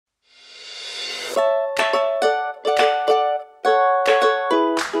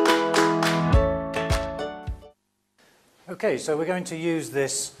Okay, so we're going to use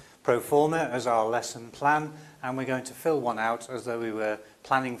this pro forma as our lesson plan, and we're going to fill one out as though we were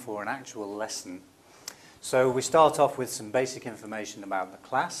planning for an actual lesson. So we start off with some basic information about the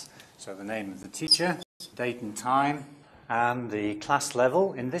class, so the name of the teacher, date and time, and the class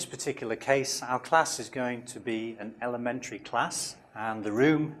level. In this particular case, our class is going to be an elementary class, and the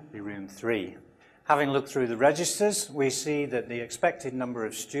room will be room 3. Having looked through the registers, we see that the expected number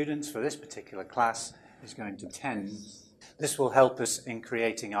of students for this particular class is going to be 10. This will help us in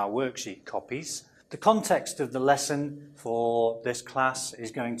creating our worksheet copies. The context of the lesson for this class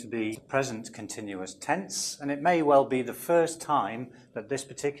is going to be present continuous tense, and it may well be the first time that this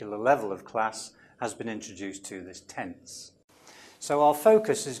particular level of class has been introduced to this tense. So our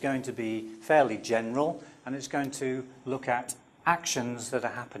focus is going to be fairly general, and it's going to look at actions that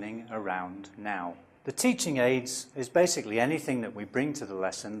are happening around now. The teaching aids is basically anything that we bring to the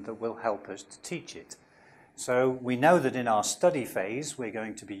lesson that will help us to teach it. So we know that in our study phase we're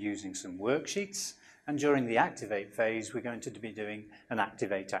going to be using some worksheets, and during the activate phase we're going to be doing an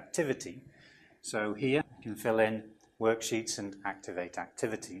activate activity. So here you can fill in worksheets and activate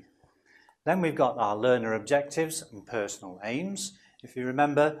activity. Then we've got our learner objectives and personal aims. If you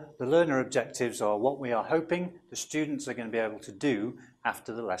remember, the learner objectives are what we are hoping the students are going to be able to do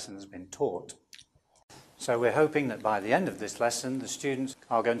after the lesson has been taught. So we're hoping that by the end of this lesson, the students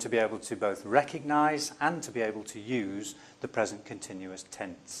are going to be able to both recognise and to be able to use the present continuous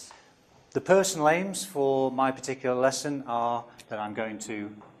tense. The personal aims for my particular lesson are that I'm going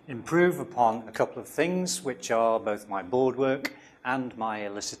to improve upon a couple of things, which are both my board work and my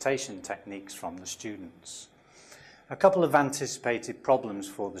elicitation techniques from the students. A couple of anticipated problems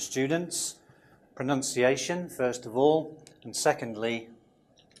for the students: pronunciation, first of all, and secondly,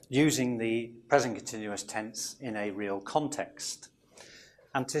 using the present continuous tense in a real context.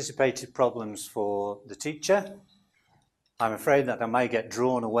 Anticipated problems for the teacher. I'm afraid that I may get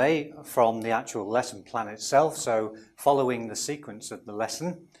drawn away from the actual lesson plan itself, so following the sequence of the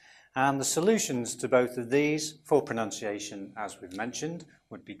lesson. And the solutions to both of these, for pronunciation, as we've mentioned,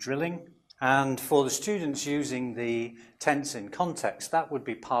 would be drilling. And for the students using the tense in context, that would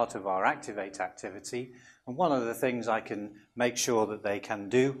be part of our activate activity. And one of the things I can make sure that they can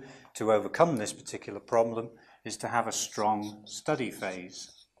do to overcome this particular problem is to have a strong study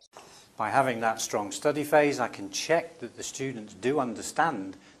phase. By having that strong study phase, I can check that the students do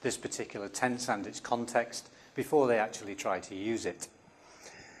understand this particular tense and its context before they actually try to use it.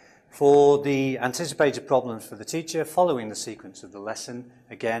 For the anticipated problems for the teacher, following the sequence of the lesson,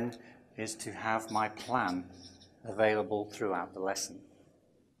 again, is to have my plan available throughout the lesson.